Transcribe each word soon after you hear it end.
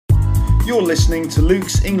You're listening to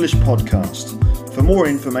Luke's English Podcast. For more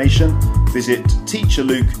information, visit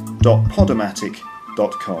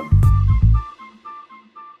teacherluke.podomatic.com.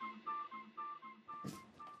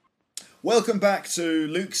 Welcome back to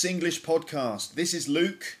Luke's English Podcast. This is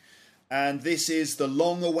Luke, and this is the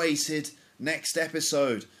long-awaited next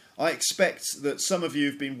episode. I expect that some of you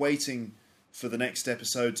have been waiting for the next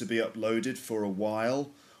episode to be uploaded for a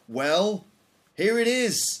while. Well, here it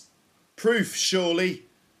is. Proof, surely,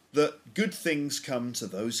 that good things come to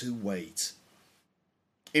those who wait.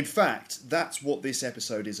 In fact, that's what this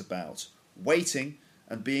episode is about. Waiting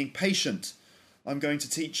and being patient. I'm going to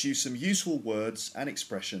teach you some useful words and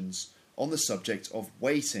expressions on the subject of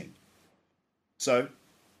waiting. So,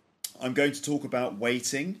 I'm going to talk about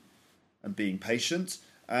waiting and being patient,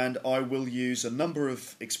 and I will use a number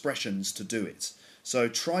of expressions to do it. So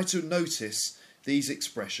try to notice these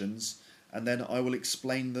expressions, and then I will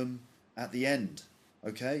explain them at the end.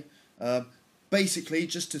 Okay? Basically,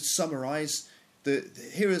 just to summarise,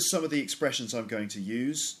 here are some of the expressions I'm going to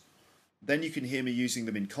use. Then you can hear me using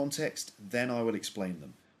them in context. Then I will explain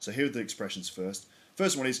them. So here are the expressions first.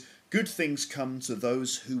 First one is, good things come to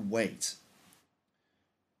those who wait.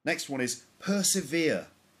 Next one is, persevere.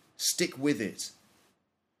 Stick with it.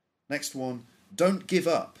 Next one, don't give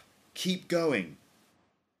up. Keep going.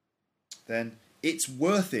 Then, it's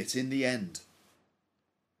worth it in the end.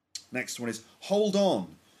 Next one is, hold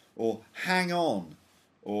on, or hang on,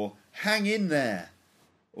 or hang in there,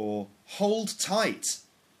 or hold tight,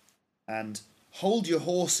 and hold your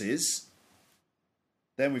horses.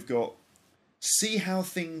 Then we've got, see how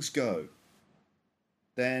things go.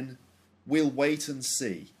 Then, we'll wait and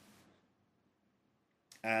see.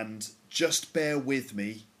 And just bear with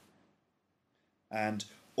me. And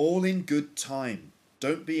all in good time.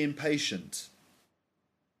 Don't be impatient.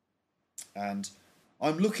 And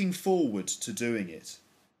I'm looking forward to doing it.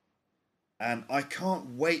 And I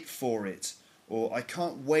can't wait for it. Or I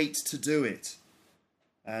can't wait to do it.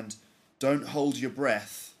 And don't hold your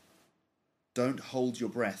breath. Don't hold your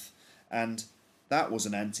breath. And that was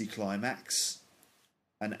an anticlimax.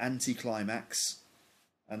 An anticlimax.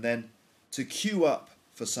 And then to queue up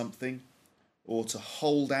for something, or to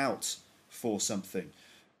hold out for something.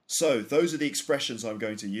 So those are the expressions I'm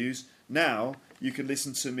going to use. Now you can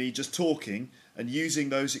listen to me just talking and using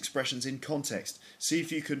those expressions in context. See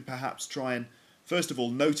if you can perhaps try and, first of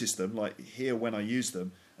all, notice them, like hear when I use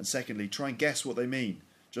them, and secondly, try and guess what they mean,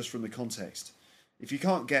 just from the context. If you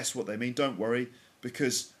can't guess what they mean, don't worry,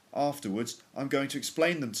 because afterwards I'm going to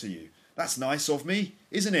explain them to you. That's nice of me,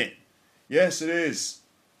 isn't it? Yes, it is.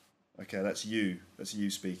 Okay, that's you. That's you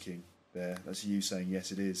speaking there. That's you saying,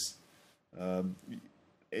 yes, it is.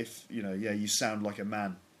 If, you sound like a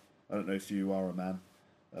man. I don't know if you are a man.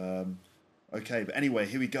 Okay, but anyway,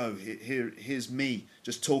 here we go. Here's me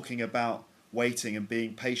just talking about waiting and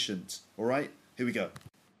being patient. All right, here we go.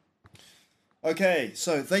 Okay,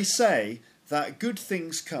 so they say that good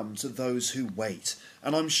things come to those who wait.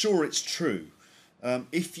 And I'm sure it's true.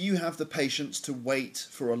 If you have the patience to wait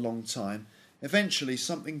for a long time, eventually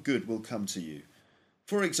something good will come to you.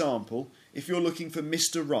 For example, if you're looking for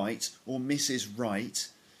Mr. Right or Mrs. Right,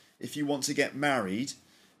 if you want to get married,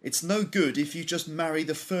 it's no good if you just marry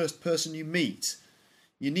the first person you meet.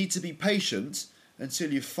 You need to be patient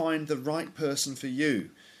until you find the right person for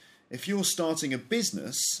you. If you're starting a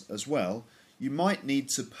business as well, you might need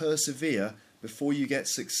to persevere before you get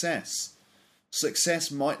success.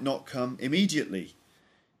 Success might not come immediately.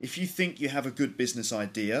 If you think you have a good business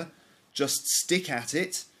idea, just stick at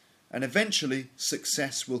it, and eventually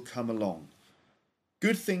success will come along.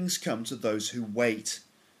 Good things come to those who wait.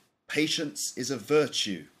 Patience is a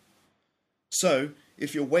virtue. So,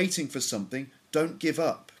 if you're waiting for something, don't give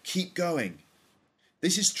up. Keep going.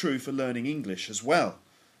 This is true for learning English as well.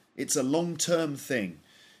 It's a long-term thing.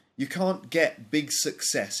 You can't get big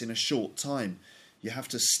success in a short time. You have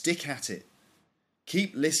to stick at it.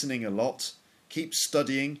 Keep listening a lot. Keep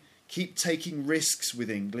studying. Keep taking risks with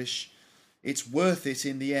English. It's worth it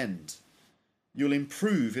in the end. You'll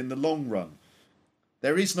improve in the long run.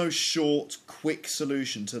 There is no short, quick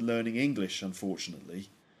solution to learning English, unfortunately.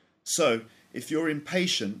 So, if you're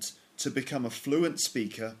impatient to become a fluent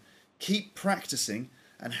speaker, keep practicing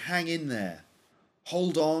and hang in there.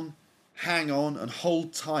 Hold on, hang on, and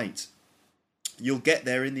hold tight. You'll get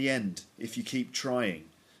there in the end if you keep trying.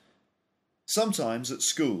 Sometimes at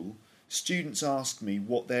school, students ask me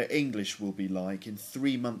what their English will be like in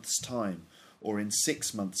 3 months' time or in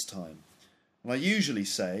 6 months' time. And I usually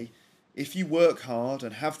say, if you work hard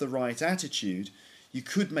and have the right attitude, you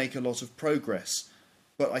could make a lot of progress.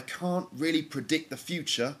 But I can't really predict the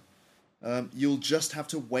future. You'll just have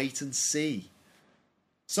to wait and see.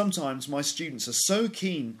 Sometimes my students are so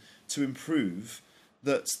keen to improve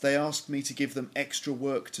that they ask me to give them extra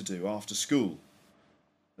work to do after school.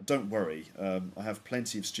 Don't worry, I have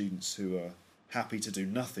plenty of students who are happy to do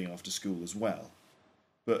nothing after school as well.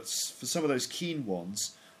 But for some of those keen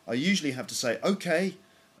ones, I usually have to say, okay,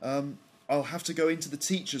 I'll have to go into the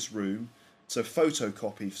teacher's room to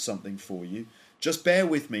photocopy something for you. Just bear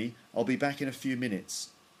with me, I'll be back in a few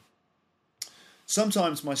minutes.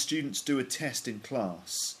 Sometimes my students do a test in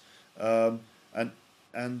class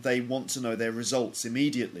and they want to know their results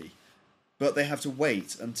immediately, but they have to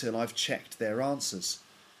wait until I've checked their answers.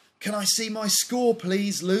 "Can I see my score,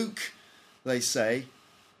 please, Luke?" they say.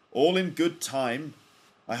 "All in good time.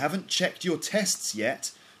 I haven't checked your tests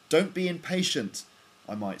yet. Don't be impatient,"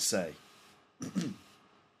 I might say.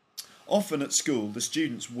 Often at school, the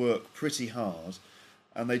students work pretty hard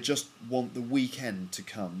and they just want the weekend to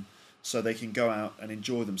come so they can go out and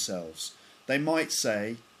enjoy themselves. They might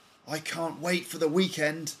say, "I can't wait for the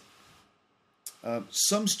weekend."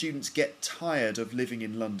 Some students get tired of living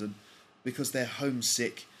in London because they're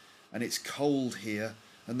homesick and it's cold here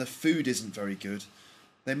and the food isn't very good.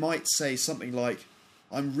 They might say something like,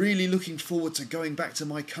 "I'm really looking forward to going back to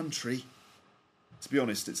my country." To be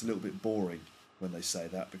honest, it's a little bit boring when they say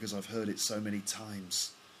that because I've heard it so many times.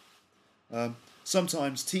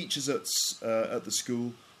 Sometimes teachers at the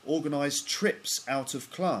school organise trips out of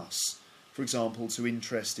class, for example, to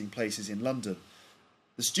interesting places in London.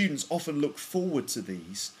 The students often look forward to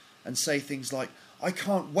these and say things like, "I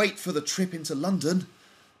can't wait for the trip into London."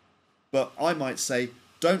 But I might say,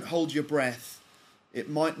 "Don't hold your breath. It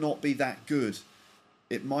might not be that good.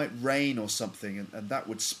 It might rain or something, and that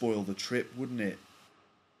would spoil the trip, wouldn't it?"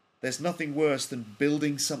 There's nothing worse than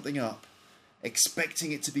building something up,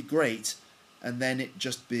 expecting it to be great, and then it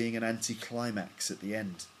just being an anticlimax at the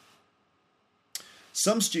end.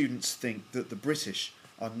 Some students think that the British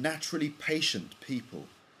are naturally patient people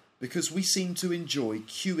because we seem to enjoy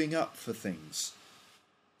queuing up for things.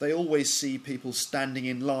 They always see people standing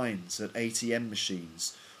in lines at ATM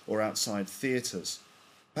machines or outside theatres.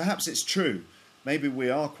 Perhaps it's true. Maybe we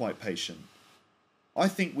are quite patient. I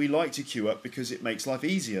think we like to queue up because it makes life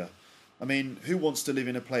easier. I mean, who wants to live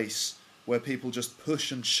in a place where people just push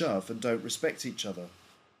and shove and don't respect each other?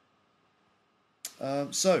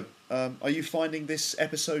 Are you finding this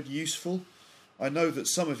episode useful? I know that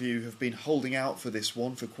some of you have been holding out for this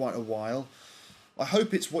one for quite a while. I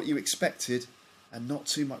hope it's what you expected and not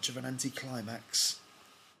too much of an anticlimax.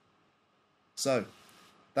 So,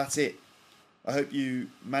 that's it. I hope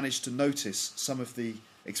you managed to notice some of the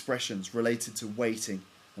expressions related to waiting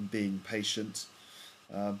and being patient.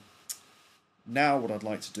 Now what I'd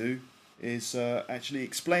like to do is actually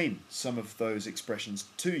explain some of those expressions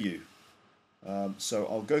to you. So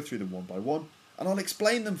I'll go through them one by one and I'll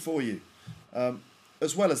explain them for you.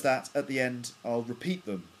 As well as that, at the end, I'll repeat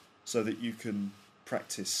them so that you can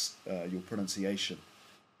practice your pronunciation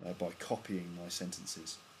by copying my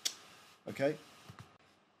sentences. Okay?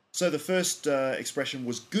 So the first expression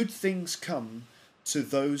was, "Good things come to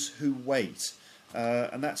those who wait."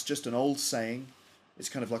 And that's just an old saying. It's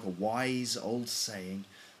kind of like a wise old saying.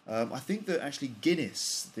 I think that actually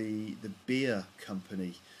Guinness, the beer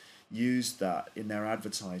company, used that in their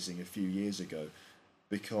advertising a few years ago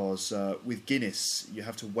because with Guinness you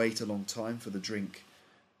have to wait a long time for the drink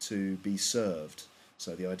to be served.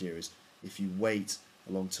 So the idea is if you wait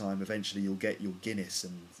a long time, eventually you'll get your Guinness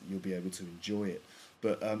and you'll be able to enjoy it.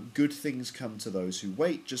 But good things come to those who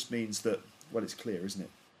wait just means that, well, it's clear, isn't it?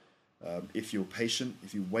 If you're patient,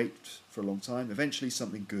 if you wait for a long time, eventually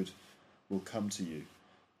something good will come to you.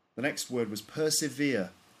 The next word was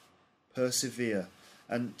persevere. Persevere.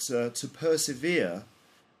 And to persevere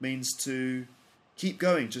means to keep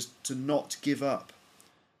going, just to not give up.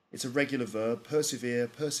 It's a regular verb, persevere,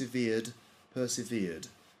 persevered, persevered.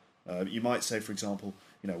 You might say, for example,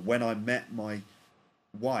 when I met my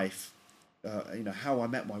wife, how I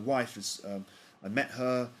met my wife is I met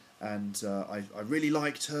her and I really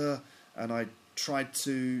liked her and I tried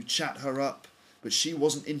to chat her up, but she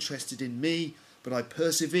wasn't interested in me, but I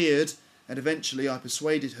persevered and eventually I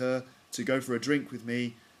persuaded her to go for a drink with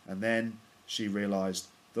me, and then she realised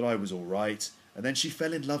that I was all right, and then she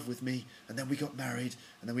fell in love with me, and then we got married,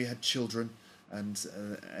 and then we had children, and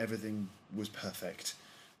everything was perfect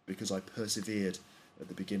because I persevered at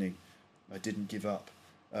the beginning. I didn't give up.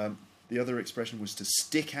 The other expression was to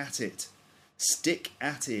stick at it. Stick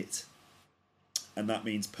at it. And that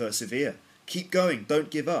means persevere. Keep going, don't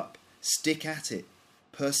give up. Stick at it.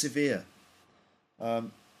 Persevere.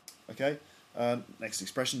 Okay. Next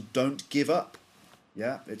expression, don't give up.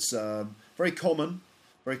 Yeah, it's very common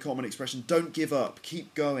expression. Don't give up.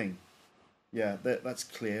 Keep going. Yeah, that's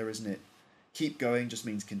clear, isn't it? Keep going just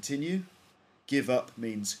means continue. Give up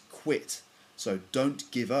means quit. So don't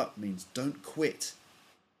give up means don't quit.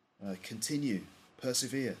 Continue,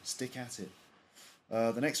 persevere, stick at it.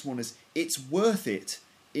 The next one is it's worth it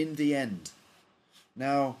in the end.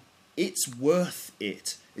 Now, it's worth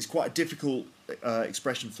it is quite a difficult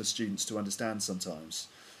expression for students to understand sometimes.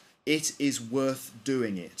 It is worth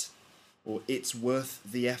doing it, or it's worth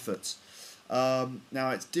the effort.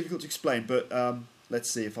 Now, it's difficult to explain, but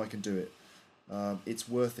let's see if I can do it. It's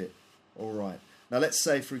worth it. All right. Now, let's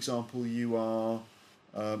say, for example, you are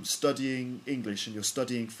studying English and you're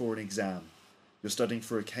studying for an exam. You're studying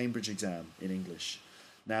for a Cambridge exam in English.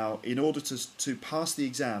 Now, in order to pass the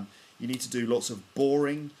exam, you need to do lots of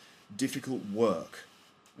boring, difficult work.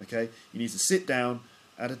 Okay? You need to sit down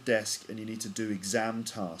at a desk and you need to do exam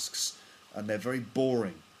tasks. And they're very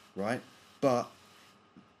boring, right? But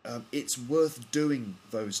it's worth doing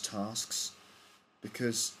those tasks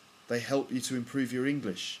because they help you to improve your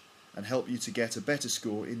English and help you to get a better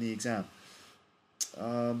score in the exam.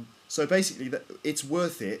 So basically, it's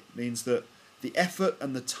worth it means that the effort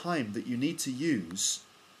and the time that you need to use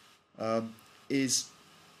is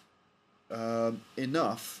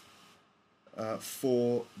enough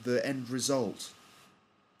for the end result.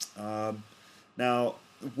 Now,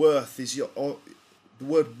 worth is the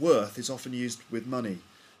word worth is often used with money.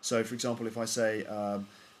 So, for example, if I say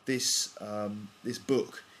this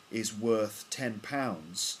book is worth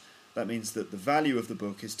 £10, that means that the value of the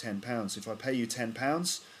book is £10. If I pay you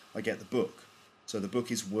 £10, I get the book. So the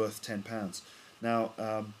book is worth £10. Now,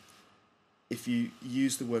 if you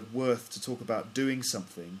use the word worth to talk about doing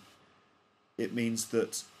something, it means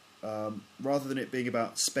that rather than it being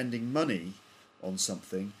about spending money on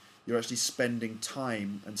something, you're actually spending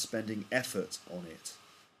time and spending effort on it.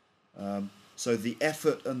 So the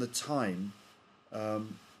effort and the time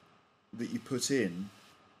that you put in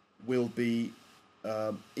will be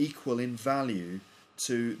equal in value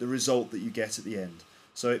to the result that you get at the end.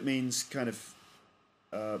 So it means kind of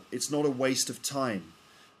it's not a waste of time,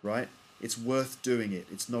 right? It's worth doing it.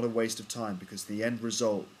 It's not a waste of time because the end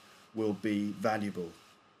result will be valuable.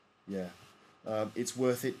 Yeah, it's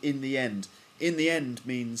worth it in the end. In the end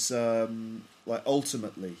means like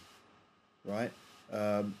ultimately, right?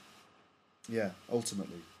 Yeah,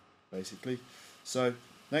 ultimately, basically. So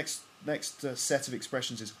next set of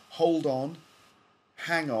expressions is hold on,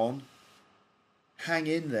 hang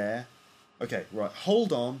in there. Okay, right.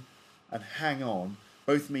 Hold on and hang on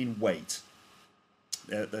both mean wait.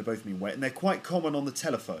 They both mean wait, and they're quite common on the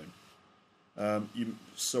telephone.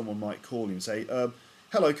 Someone might call you and say,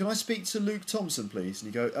 hello, can I speak to Luke Thompson, please?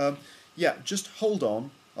 And you go, yeah, just hold on,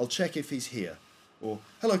 I'll check if he's here. Or,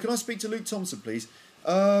 hello, can I speak to Luke Thompson, please?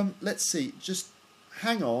 Let's see, just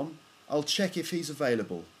hang on, I'll check if he's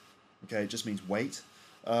available. Okay, it just means wait.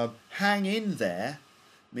 Hang in there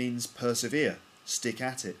means persevere, stick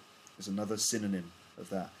at it. There's another synonym of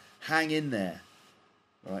that. Hang in there,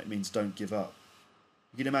 right, means don't give up.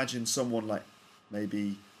 You can imagine someone like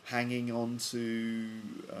maybe hanging onto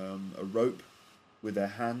a rope with their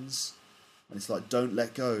hands, and it's like, don't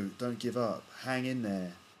let go, don't give up, hang in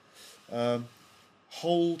there.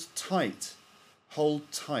 Hold tight.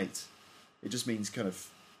 It just means kind of,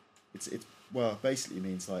 well, basically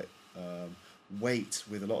means like wait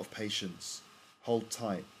with a lot of patience. Hold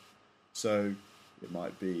tight. So it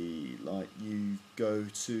might be like you go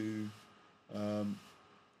to,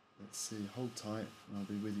 let's see, hold tight, and I'll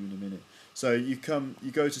be with you in a minute. So you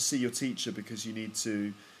go to see your teacher because you need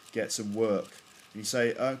to get some work. And you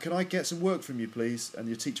say, can I get some work from you, please? And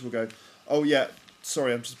your teacher will go, oh yeah,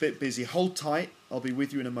 sorry, I'm just a bit busy. Hold tight, I'll be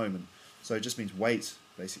with you in a moment. So it just means wait,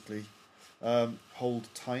 basically. Hold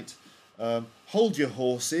tight. Hold your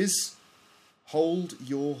horses. Hold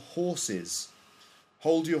your horses.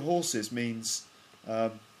 Hold your horses means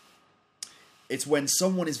it's when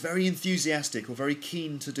someone is very enthusiastic or very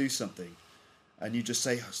keen to do something, and you just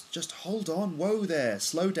say, just hold on, whoa there,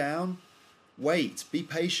 slow down, wait, be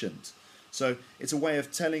patient. So it's a way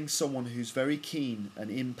of telling someone who's very keen and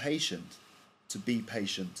impatient to be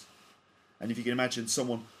patient. And if you can imagine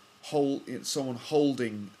someone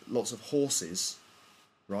holding lots of horses,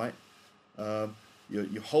 right?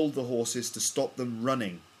 You hold the horses to stop them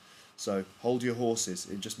running. So hold your horses.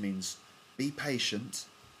 It just means be patient.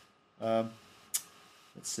 Let's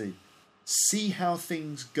see. See how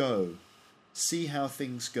things go. See how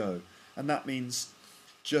things go. And that means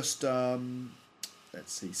just,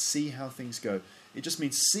 let's see, see how things go. It just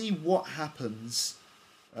means see what happens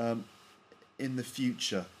in the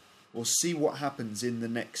future, or see what happens in the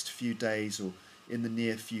next few days or in the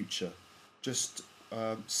near future. Just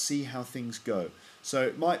see how things go. So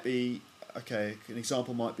it might be okay, an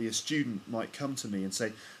example might be a student might come to me and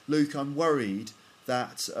say, Luke, I'm worried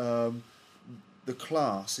that the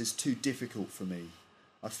class is too difficult for me.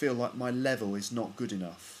 I feel like my level is not good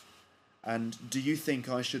enough. And do you think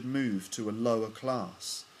I should move to a lower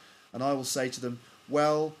class? And I will say to them,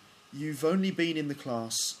 well, you've only been in the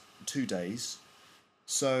class 2 days,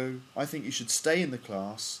 so I think you should stay in the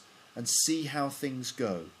class and see how things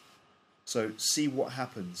go. So see what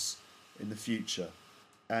happens in the future.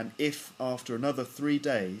 And if after another 3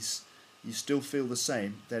 days you still feel the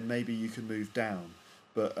same, then maybe you can move down.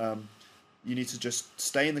 But you need to just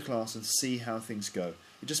stay in the class and see how things go.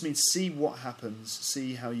 It just means see what happens,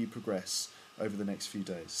 see how you progress over the next few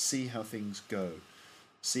days. See how things go.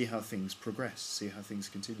 See how things progress. See how things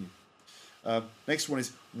continue. Next one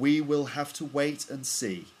is, we will have to wait and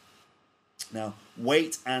see. Now,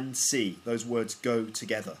 wait and see. Those words go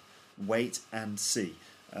together. Wait and see.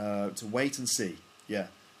 To wait and see. Yeah.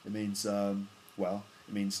 It means, it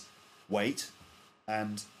means wait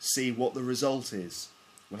and see what the result is.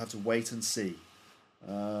 We'll have to wait and see.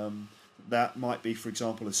 That might be, for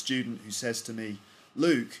example, a student who says to me,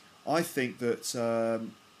 Luke, I think that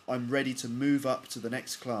I'm ready to move up to the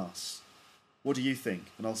next class. What do you think?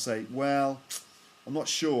 And I'll say, well, I'm not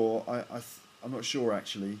sure. I'm not sure,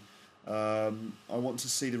 actually. I want to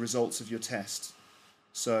see the results of your test.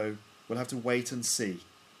 So we'll have to wait and see.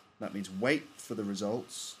 That means wait for the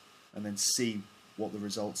results and then see what the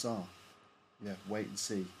results are. Yeah, wait and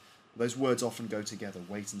see. Those words often go together,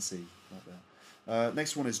 wait and see, like that.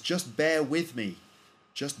 Next one is just bear with me.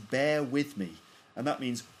 Just bear with me. And that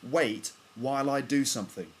means wait while I do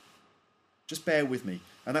something. Just bear with me.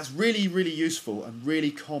 And that's really, really useful and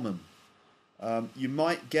really common. You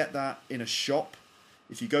might get that in a shop.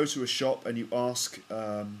 If you go to a shop and you ask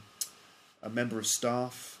a member of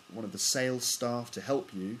staff, one of the sales staff, to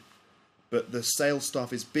help you, but the sales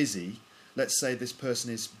staff is busy. Let's say this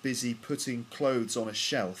person is busy putting clothes on a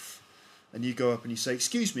shelf, and you go up and you say,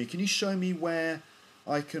 excuse me, can you show me where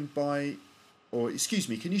I can buy, or excuse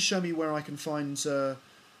me, can you show me where I can find the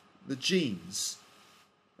jeans?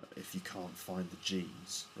 If you can't find the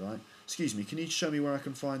jeans, right? Excuse me, can you show me where I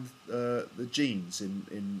can find the jeans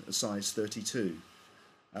in a size 32?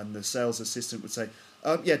 And the sales assistant would say,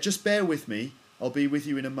 yeah, just bear with me, I'll be with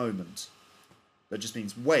you in a moment. That just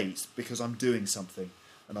means wait, because I'm doing something,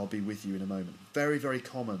 and I'll be with you in a moment. Very, very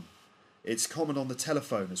common. It's common on the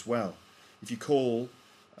telephone as well. If you call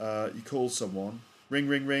someone, ring,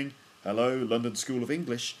 ring, ring, hello, London School of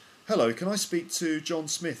English. Hello, can I speak to John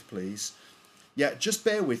Smith, please? Yeah, just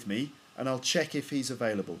bear with me, and I'll check if he's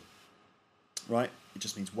available. Right? It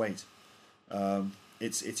just means wait.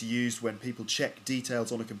 It's used when people check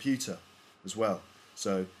details on a computer as well.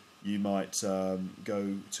 So you might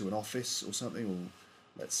go to an office or something, or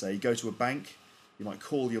let's say you go to a bank. You might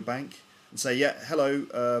call your bank and say, yeah,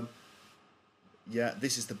 hello, yeah,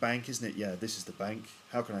 this is the bank, isn't it? Yeah, this is the bank.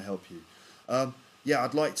 How can I help you? Yeah,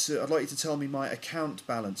 I'd like you to tell me my account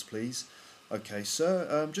balance, please. Okay,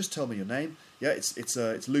 sir. Just tell me your name. Yeah,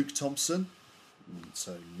 it's Luke Thompson.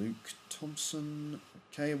 So Luke Thompson.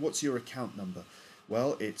 Okay, what's your account number?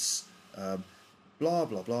 Well, it's blah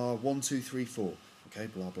blah blah 1234. Okay,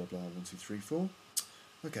 blah blah blah 1234.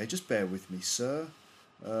 Okay, just bear with me, sir.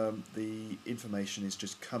 The information is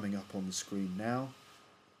just coming up on the screen now.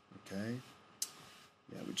 Okay.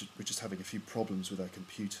 Yeah, we're just having a few problems with our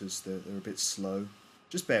computers. They're a bit slow.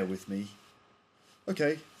 Just bear with me.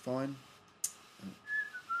 Okay, fine.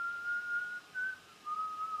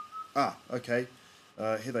 Okay.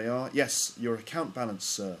 Here they are. Yes, your account balance,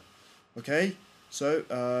 sir. Okay,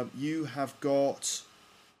 so you have got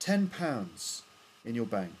 £10 in your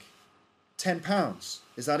bank. £10.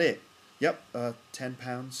 Is that it? Yep,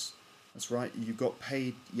 £10. That's right. You got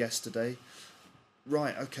paid yesterday.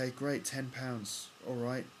 Right, okay, great, £10. All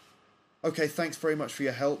right. Okay, thanks very much for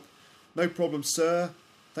your help. No problem, sir.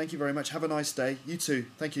 Thank you very much. Have a nice day. You too.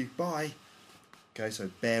 Thank you. Bye. Okay,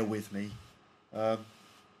 so bear with me.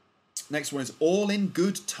 Next one is all in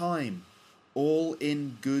good time. All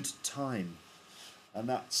in good time. And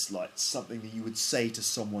that's like something that you would say to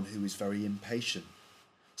someone who is very impatient.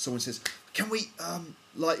 Someone says, can we,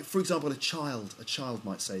 like, for example, a child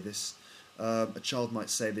might say this. A child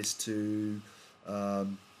might say this to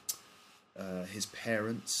his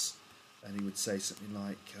parents, and he would say something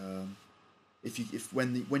like,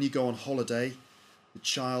 when you go on holiday, the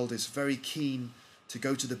child is very keen to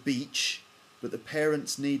go to the beach, but the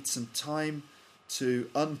parents need some time to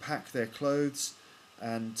unpack their clothes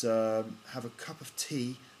and have a cup of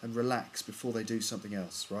tea and relax before they do something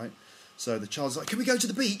else, right? So the child's like, can we go to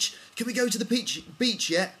the beach? Can we go to the beach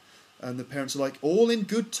yet? And the parents are like, all in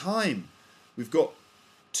good time. We've got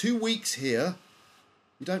 2 weeks here.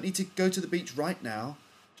 You don't need to go to the beach right now.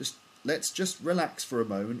 Let's just relax for a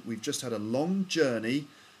moment. We've just had a long journey,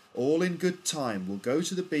 all in good time. We'll go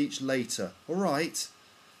to the beach later. All right.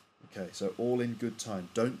 Okay, so all in good time.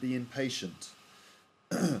 Don't be impatient.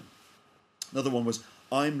 Another one was,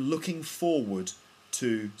 I'm looking forward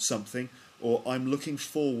to something, or I'm looking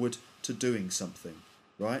forward to doing something,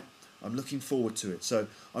 right? I'm looking forward to it. So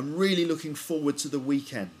I'm really looking forward to the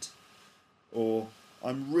weekend, or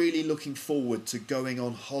I'm really looking forward to going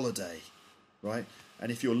on holiday, right?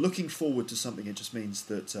 And if you're looking forward to something, it just means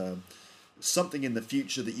that something in the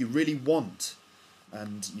future that you really want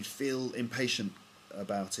and you feel impatient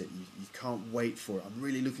about it. You can't wait for it. I'm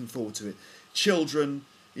really looking forward to it. Children,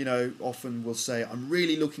 often will say, I'm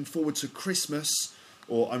really looking forward to Christmas,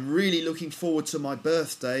 or I'm really looking forward to my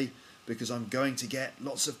birthday because I'm going to get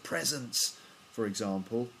lots of presents, for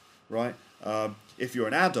example, right? If you're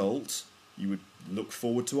an adult, you would look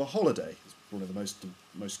forward to a holiday. It's one of the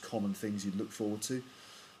most common things you'd look forward to.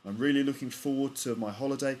 I'm really looking forward to my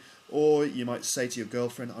holiday. Or you might say to your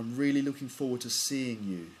girlfriend, I'm really looking forward to seeing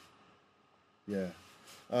you. Yeah.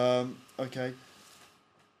 Okay.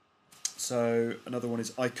 So another one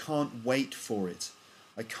is, I can't wait for it.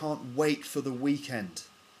 I can't wait for the weekend.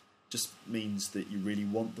 Just means that you really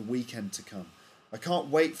want the weekend to come. I can't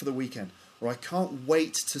wait for the weekend. Or I can't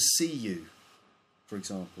wait to see you, for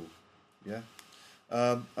example. Yeah.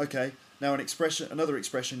 Okay. Now another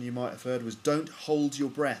expression you might have heard was, don't hold your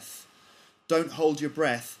breath. Don't hold your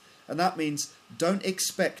breath. And that means don't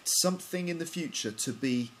expect something in the future to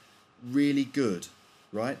be really good,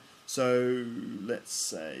 right? So let's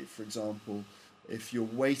say, for example, if you're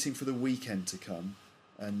waiting for the weekend to come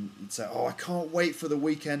and you'd say, I can't wait for the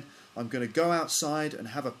weekend. I'm going to go outside and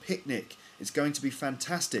have a picnic. It's going to be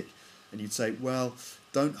fantastic. And you'd say, well,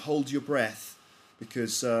 don't hold your breath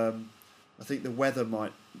because I think the weather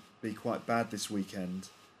might be quite bad this weekend.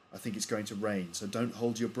 I think it's going to rain, so don't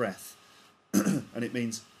hold your breath. And it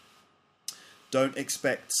means don't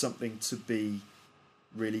expect something to be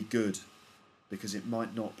really good because it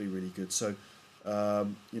might not be really good. So,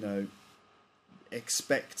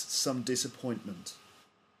 expect some disappointment,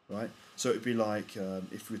 right? So it would be like,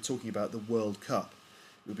 if we're talking about the World Cup,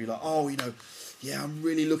 it would be like, I'm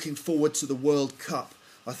really looking forward to the World Cup.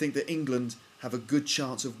 I think that England have a good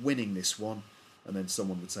chance of winning this one. And then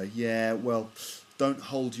someone would say, don't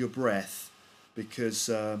hold your breath because,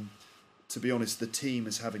 to be honest, the team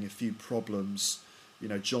is having a few problems.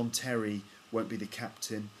 John Terry won't be the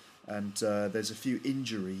captain and there's a few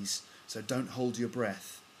injuries, so don't hold your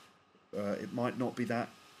breath. It might not be that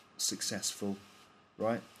successful,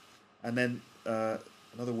 right? And then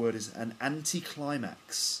another word is an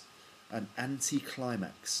anticlimax. An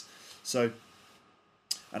anticlimax. So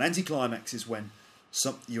an anticlimax is when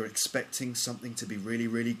you're expecting something to be really,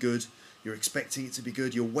 really good. You're expecting it to be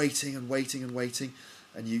good. You're waiting and waiting and waiting,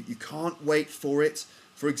 and you can't wait for it.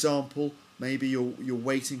 For example, maybe you're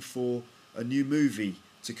waiting for a new movie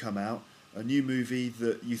to come out, a new movie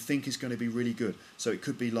that you think is going to be really good. So it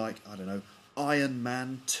could be like, I don't know, Iron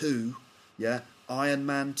Man 2. Yeah, Iron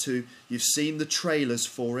Man 2. You've seen the trailers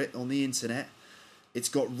for it on the internet. It's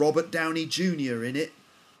got Robert Downey Jr. in it.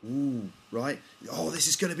 Ooh, right? Oh, this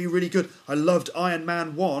is going to be really good. I loved Iron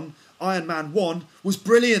Man 1. Iron Man 1 was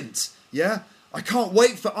brilliant. Yeah? I can't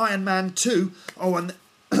wait for Iron Man 2. Oh, and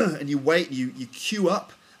and you wait, you queue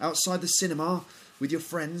up outside the cinema with your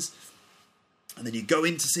friends, and then you go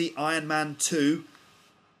in to see Iron Man 2,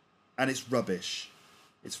 and it's rubbish.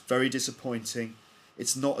 It's very disappointing.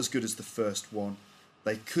 It's not as good as the first one.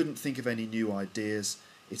 They couldn't think of any new ideas.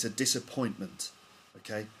 It's a disappointment.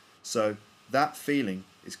 Okay? So that feeling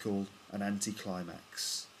is called an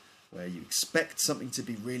anticlimax, where you expect something to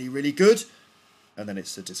be really, really good, and then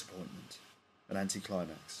it's a disappointment. An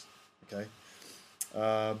anticlimax. Okay?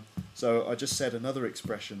 So I just said another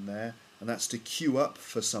expression there, and that's to queue up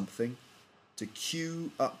for something. To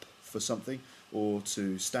queue up for something, or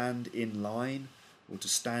to stand in line, or to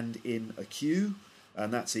stand in a queue.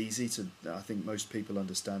 And that's easy to, I think most people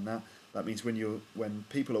understand that. That means when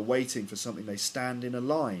people are waiting for something, they stand in a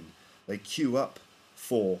line. They queue up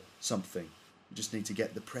for something. You just need to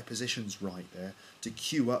get the prepositions right there. To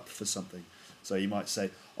queue up for something. So you might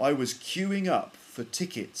say, I was queuing up for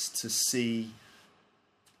tickets to see,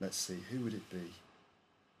 let's see, who would it be?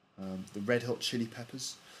 The Red Hot Chili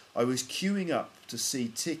Peppers. I was queuing up to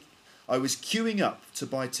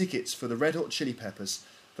buy tickets for the Red Hot Chili Peppers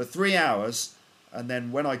for 3 hours, and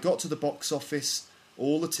then when I got to the box office,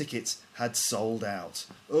 all the tickets had sold out.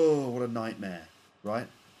 Oh, what a nightmare, right?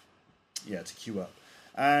 Yeah, to queue up.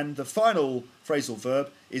 And the final phrasal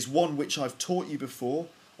verb is one which I've taught you before.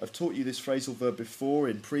 I've taught you this phrasal verb before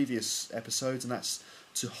in previous episodes, and that's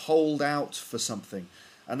to hold out for something.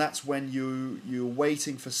 And that's when you're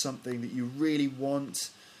waiting for something that you really want,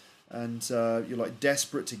 and you're like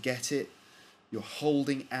desperate to get it. You're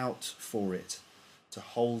holding out for it, to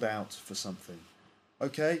hold out for something.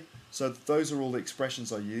 Okay, so those are all the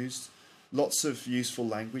expressions I used. Lots of useful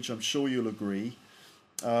language, I'm sure you'll agree.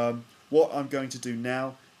 What I'm going to do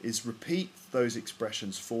now is repeat those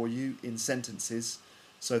expressions for you in sentences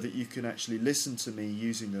so that you can actually listen to me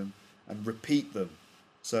using them and repeat them.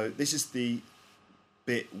 So this is the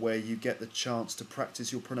bit where you get the chance to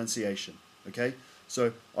practice your pronunciation. Okay,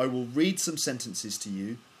 so I will read some sentences to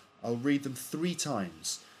you. I'll read them 3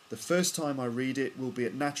 times. The first time I read it will be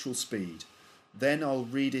at natural speed. Then I'll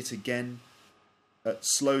read it again at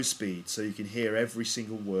slow speed so you can hear every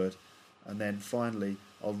single word. And then finally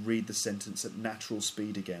I'll read the sentence at natural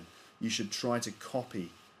speed again. You should try to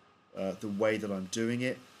copy the way that I'm doing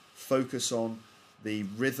it. Focus on the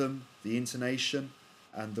rhythm, the intonation,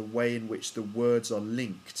 and the way in which the words are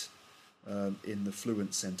linked in the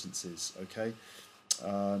fluent sentences. Okay.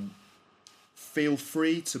 Feel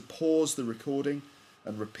free to pause the recording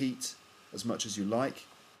and repeat as much as you like.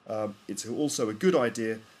 It's also a good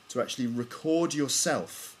idea to actually record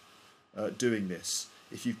yourself doing this.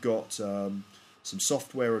 If you've got some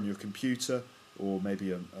software on your computer, or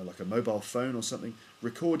maybe like a mobile phone or something,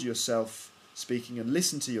 record yourself speaking and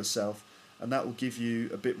listen to yourself, and that will give you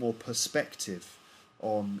a bit more perspective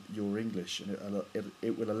on your English, and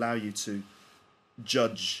it will allow you to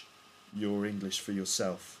judge your English for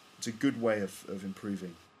yourself. It's a good way of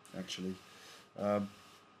improving, actually.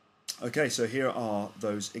 Okay, so here are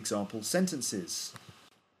those example sentences.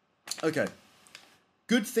 Okay.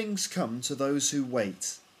 Good things come to those who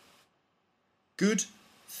wait. Good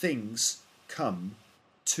things come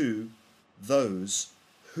to those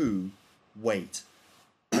who wait.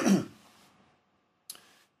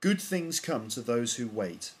 Good things come to those who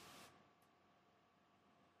wait.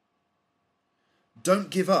 Don't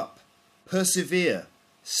give up. Persevere.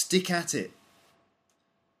 Stick at it.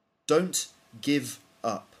 Don't give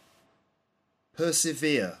up.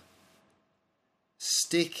 Persevere.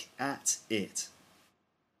 Stick at it.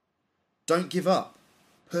 Don't give up.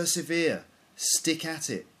 Persevere. Stick at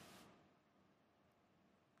it.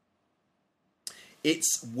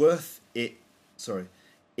 It's worth it. Sorry.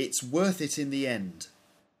 It's worth it in the end.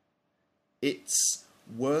 It's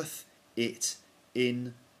worth it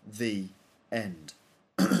in the end.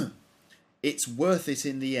 It's worth it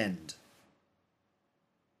in the end.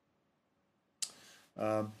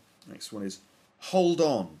 Next one is hold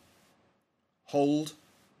on. Hold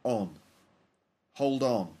on. Hold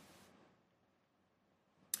on.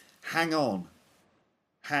 Hang on.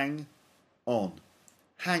 Hang on.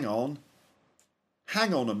 Hang on.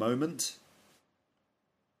 Hang on a moment.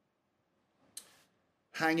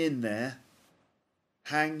 Hang in there.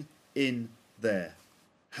 Hang in there.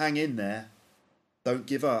 Hang in there. Don't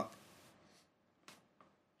give up.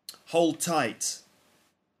 Hold tight.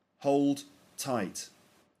 Hold tight.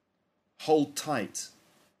 Hold tight.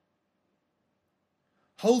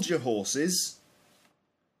 Hold your horses.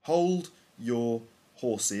 Hold your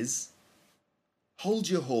horses. Hold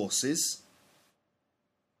your horses.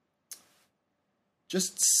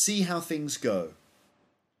 Just see how things go.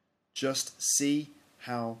 Just see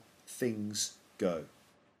how things go.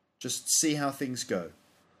 Just see how things go.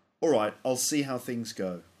 All right, I'll see how things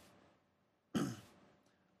go.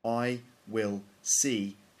 I will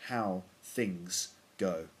see how things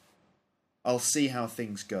go. I'll see how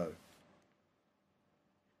things go.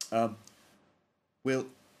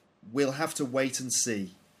 We'll have to wait and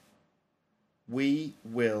see. We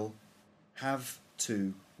will have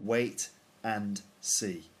to wait and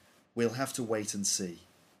see. We'll have to wait and see.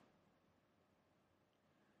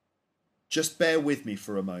 Just bear with me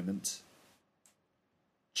for a moment.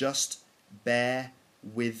 Just bear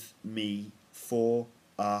with me for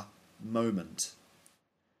a moment.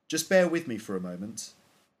 Just bear with me for a moment.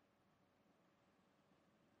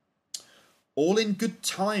 All in good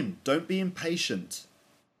time. Don't be impatient.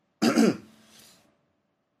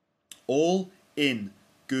 All in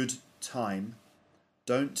good time.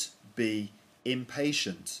 Don't be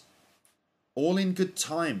impatient. All in good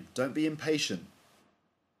time. Don't be impatient.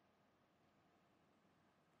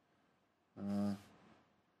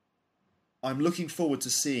 I'm looking forward to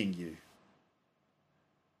seeing you.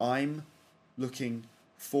 I'm looking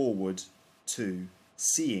forward to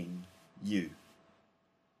seeing you.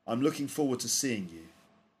 I'm looking forward to seeing you.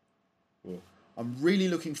 Or, I'm really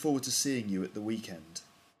looking forward to seeing you at the weekend.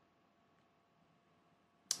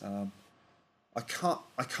 I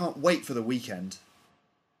can't wait for the weekend.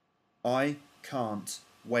 I can't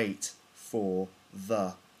wait for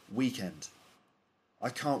the weekend. I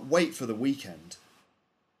can't wait for the weekend.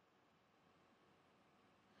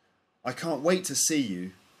 I can't wait to see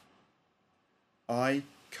you. I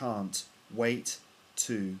can't wait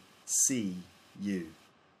to see you.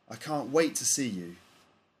 I can't wait to see you.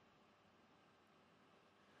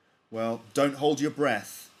 Well, don't hold your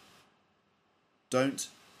breath. Don't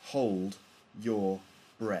hold your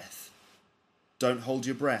breath. Don't hold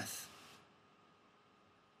your breath.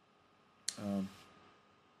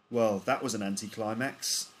 Well, that was an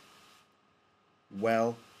anticlimax.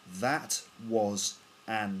 Well, that was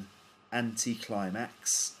an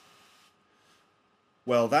anticlimax.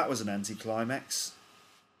 Well, that was an anticlimax.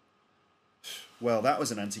 Well, that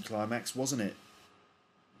was an anticlimax, wasn't it?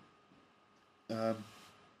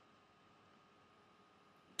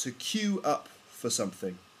 To queue up for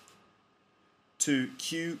something. To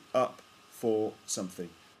queue up for something.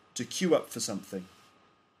 To queue up for something.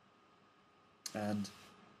 And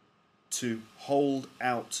to hold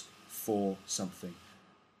out for something.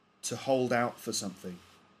 To hold out for something.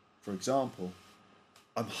 For example,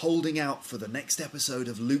 I'm holding out for the next episode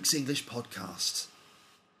of Luke's English podcast.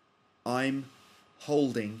 I'm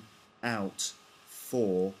holding out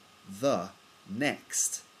for the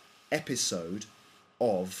next episode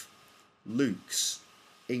of Luke's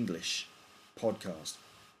English podcast.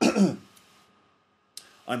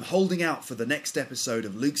 I'm holding out for the next episode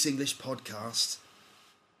of Luke's English podcast,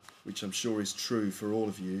 which I'm sure is true for all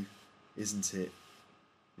of you, isn't it?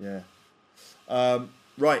 Yeah.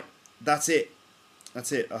 Right, that's it.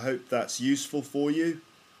 That's it. I hope that's useful for you.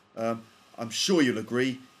 I'm sure you'll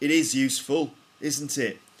agree. It is useful, isn't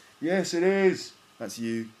it? Yes, it is. That's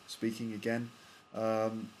you speaking again.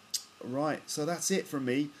 Right, so that's it from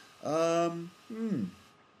me. Now,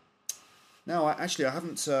 I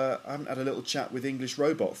haven't had a little chat with English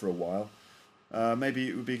Robot for a while. Maybe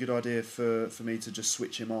it would be a good idea for me to just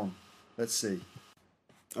switch him on. Let's see.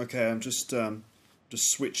 Okay, I'm just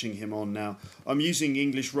switching him on now. I'm using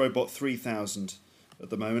English Robot 3000 at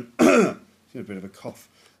the moment. I've got a bit of a cough.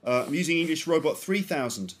 I'm using English Robot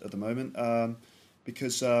 3000 at the moment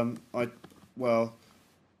because I've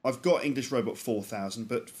got English Robot 4000,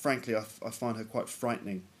 but frankly I find her quite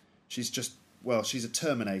frightening. She's a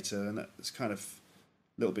Terminator, and that's kind of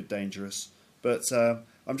a little bit dangerous. But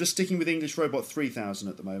I'm just sticking with English Robot 3000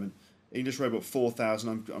 at the moment. English Robot 4000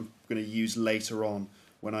 I'm going to use later on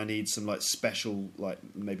when I need some special,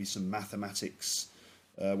 maybe some mathematics,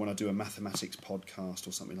 when I do a mathematics podcast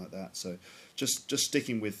or something like that. So just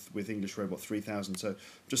sticking with English Robot 3000. So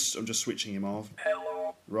I'm just switching him off.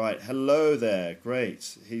 Hello. Right, hello there.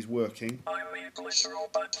 Great, he's working. I'm English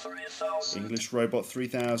Robot 3000. English Robot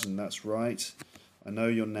 3000, that's right. I know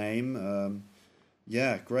your name.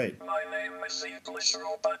 Yeah, great. My name is English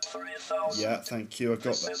Robot 3000. Yeah, thank you. I got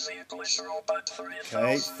This that. is English Robot 3000.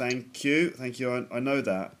 Okay, thank you. I know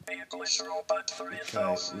that. English Robot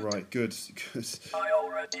 3000. Okay, right, good. I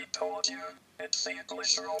already told you. It's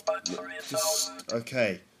English Robot 3000.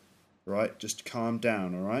 Okay, right. Just calm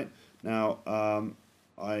down. All right. Now,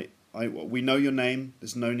 we know your name.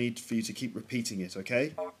 There's no need for you to keep repeating it.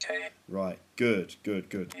 Okay. Okay. Right. Good.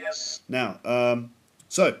 Yes. Now,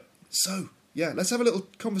 yeah, let's have a little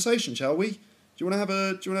conversation, shall we? Do you want to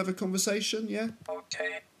have a conversation? Yeah.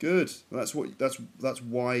 Okay. Good. That's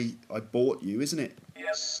why I bought you, isn't it?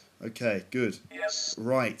 Yes. Okay. Good. Yes.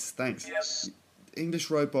 Right. Thanks. Yes.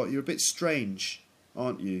 English Robot, you're a bit strange,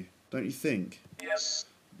 aren't you? Don't you think? Yes.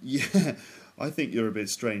 Yeah, I think you're a bit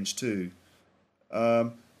strange too.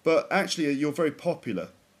 But actually, you're very popular.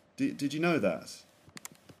 Did you know that?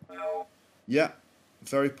 No. Yeah,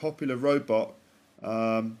 very popular robot.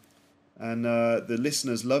 And the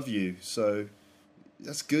listeners love you, so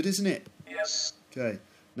that's good, isn't it? Yes. Okay.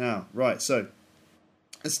 Now, right. So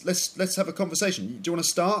let's have a conversation. Do you want to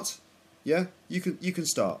start? Yeah, you can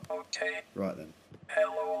start. Okay. Right then.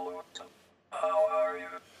 Hello, Luke. How are you?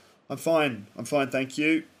 I'm fine, thank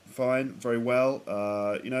you. Fine, very well.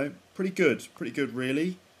 Pretty good,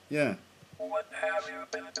 really. Yeah. What have you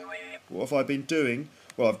been doing? What have I been doing?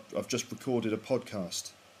 Well, I've just recorded a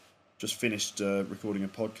podcast. Just finished recording a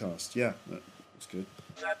podcast. Yeah, that's good.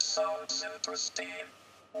 That sounds interesting.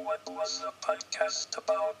 What was the podcast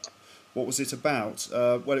about? What was it about?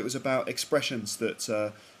 Well, it was about expressions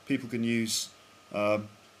that people can use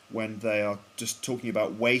when they are just talking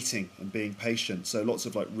about waiting and being patient. So lots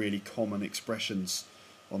of really common expressions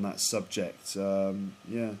on that subject.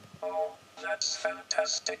 Yeah. Oh, that's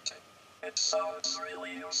fantastic. It sounds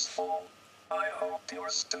really useful. I hope your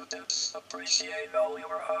students appreciate all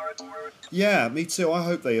your hard work. Yeah, me too. I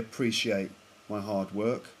hope they appreciate my hard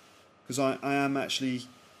work, because I am actually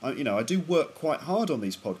I do work quite hard on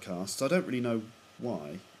these podcasts. I don't really know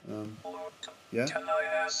why. Luke, Yeah? can I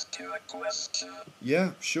ask you a question?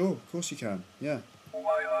 Yeah, sure, of course you can. Yeah.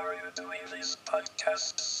 Why are you doing these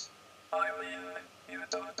podcasts? I mean, you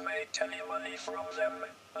don't make any money from them,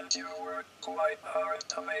 and you work quite hard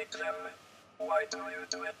to make them. Why do you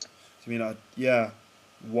do it?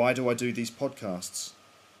 Why do I do these podcasts?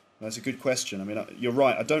 That's a good question. I mean, you're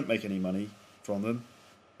right, I don't make any money from them,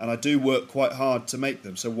 and I do work quite hard to make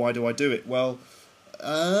them, so why do I do it? Well,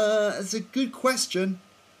 it's a good question.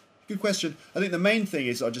 Good question. I think the main thing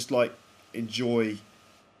is I just enjoy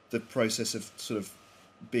the process of sort of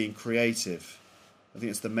being creative. I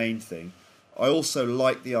think it's the main thing. I also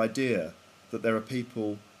like the idea that there are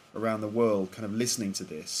people around the world kind of listening to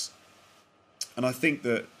this, and I think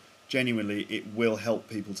that genuinely it will help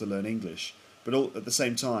people to learn English. But at the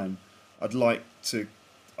same time, I'd like to,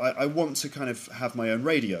 I want to kind of have my own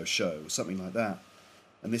radio show, something like that.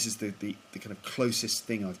 And this is the kind of closest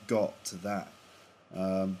thing I've got to that.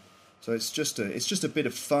 So it's just a bit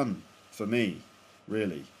of fun for me,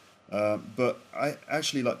 really. But I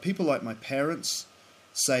actually people like my parents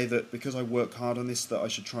say that because I work hard on this, that I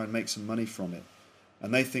should try and make some money from it,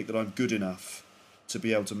 and they think that I'm good enough to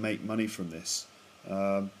be able to make money from this.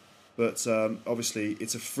 But obviously,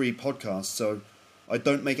 it's a free podcast, so I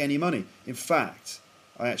don't make any money. In fact,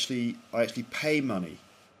 I actually pay money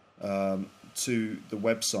to the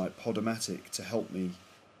website Podomatic to help me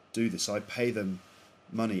do this. I pay them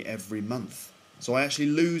money every month, so I actually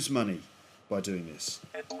lose money by doing this.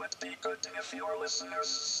 It would be good if your listeners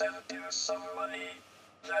sent you some money.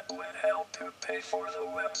 That would help you pay for the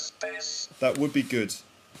web space. That would be good.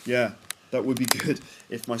 Yeah, that would be good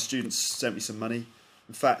if my students sent me some money.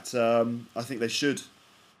 In fact, I think they should,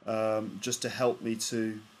 just to help me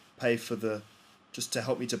to pay for the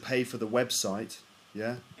website.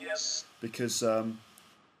 Yeah. Yes. Because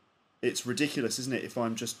it's ridiculous, isn't it? If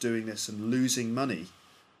I'm just doing this and losing money.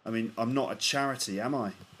 I mean, I'm not a charity, am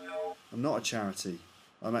I? No. I'm not a charity.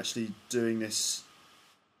 I'm actually doing this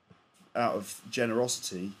out of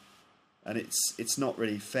generosity, and it's not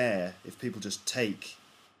really fair if people just take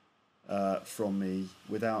from me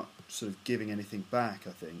without sort of giving anything back.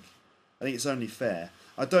 I think it's only fair.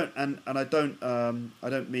 I don't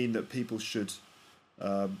mean that people should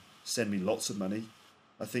send me lots of money.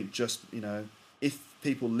 I think just if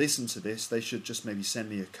people listen to this, they should just maybe send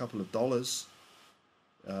me a couple of dollars.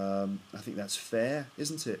 I think that's fair,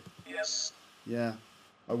 isn't it? Yes. Yeah.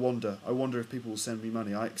 I wonder if people will send me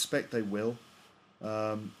money. I expect they will,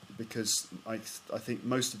 because I think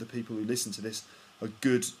most of the people who listen to this are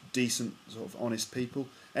good, decent, sort of honest people.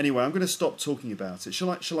 Anyway, I'm going to stop talking about it.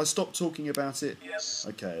 Shall I stop talking about it? Yes.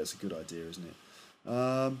 Okay, that's a good idea, isn't it?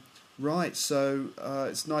 Right. So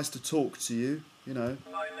it's nice to talk to you. My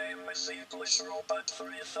name is English Robot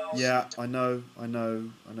 3000. Yeah, I know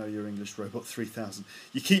you're English Robot 3000.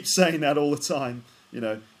 You keep saying that all the time.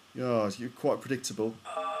 You're quite predictable.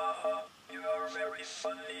 You are very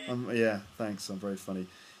funny. Yeah, thanks. I'm very funny.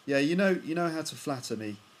 Yeah, you know how to flatter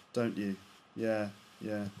me, don't you? Yeah.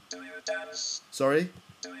 Do you dance? Sorry?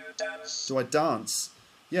 Do you dance? Do I dance?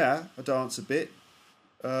 Yeah, I dance a bit.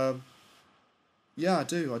 Yeah, I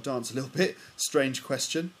do. I dance a little bit. Strange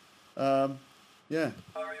question. Yeah.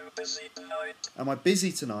 Are you busy tonight? Am I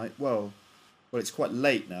busy tonight? Well, it's quite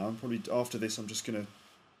late now. I'm probably after this. I'm just gonna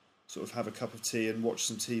sort of have a cup of tea and watch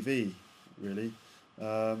some TV. Really.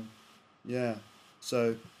 Yeah.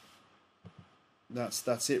 So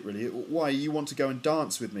that's it really. Why, you want to go and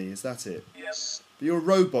dance with me? Is that it? Yes. But you're a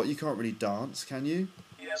robot. You can't really dance, can you?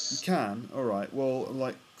 Yes. You can. All right.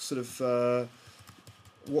 Well, sort of.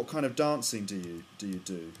 What kind of dancing do you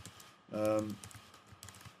do?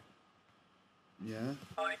 Yeah.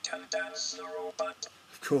 I can dance the robot.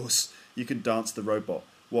 Of course, you can dance the robot.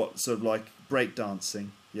 What, sort of like break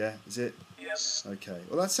dancing? Yeah, is it? Yes. Okay.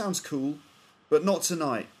 Well, that sounds cool, but not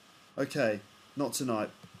tonight. Okay, not tonight.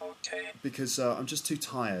 Okay. Because I'm just too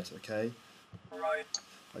tired. Okay. Right.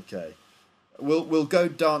 Okay. We'll go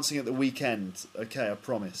dancing at the weekend. Okay, I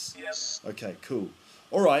promise. Yes. Okay, cool.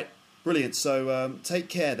 All right, brilliant. So take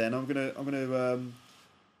care then. I'm gonna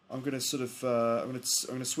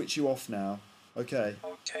switch you off now. Okay.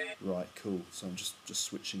 Okay. Right, cool. So I'm just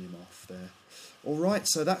switching him off there. All right,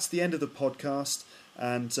 so that's the end of the podcast.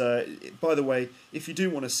 And by the way, if you do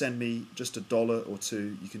want to send me just $1 or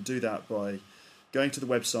 $2, you can do that by going to the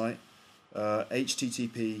website,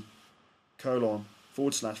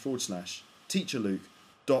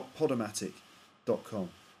 http://teacherluke.podomatic.com,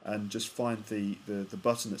 and just find the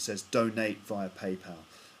button that says donate via PayPal.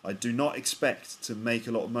 I do not expect to make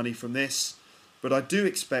a lot of money from this, but I do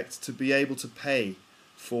expect to be able to pay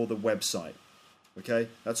for the website. Okay,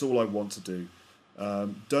 that's all I want to do.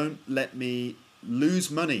 Don't let me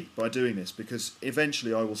lose money by doing this, because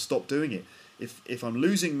eventually I will stop doing it. If I'm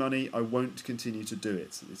losing money, I won't continue to do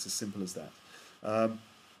it. It's as simple as that.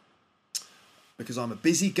 Because I'm a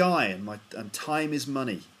busy guy, and time is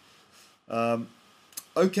money.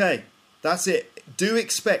 Okay, that's it. Do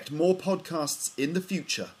expect more podcasts in the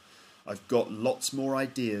future. I've got lots more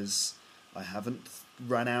ideas. I haven't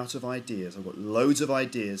run out of ideas. I've got loads of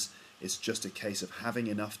ideas. It's just a case of having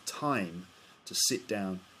enough time to sit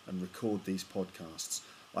down and record these podcasts.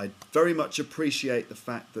 I very much appreciate the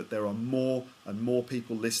fact that there are more and more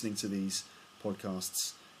people listening to these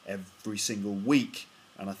podcasts every single week,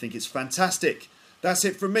 and I think it's fantastic. That's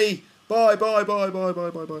it from me. Bye, bye, bye, bye, bye,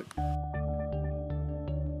 bye, bye.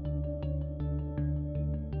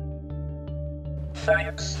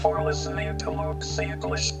 Thanks for listening to Luke's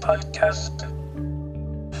English podcast.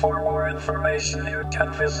 For more information, you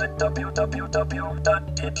can visit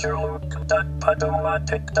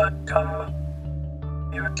www.teacherluke.podomatic.com.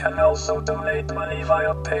 You can also donate money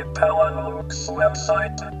via PayPal on Luke's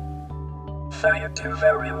website. Thank you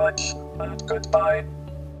very much, and goodbye.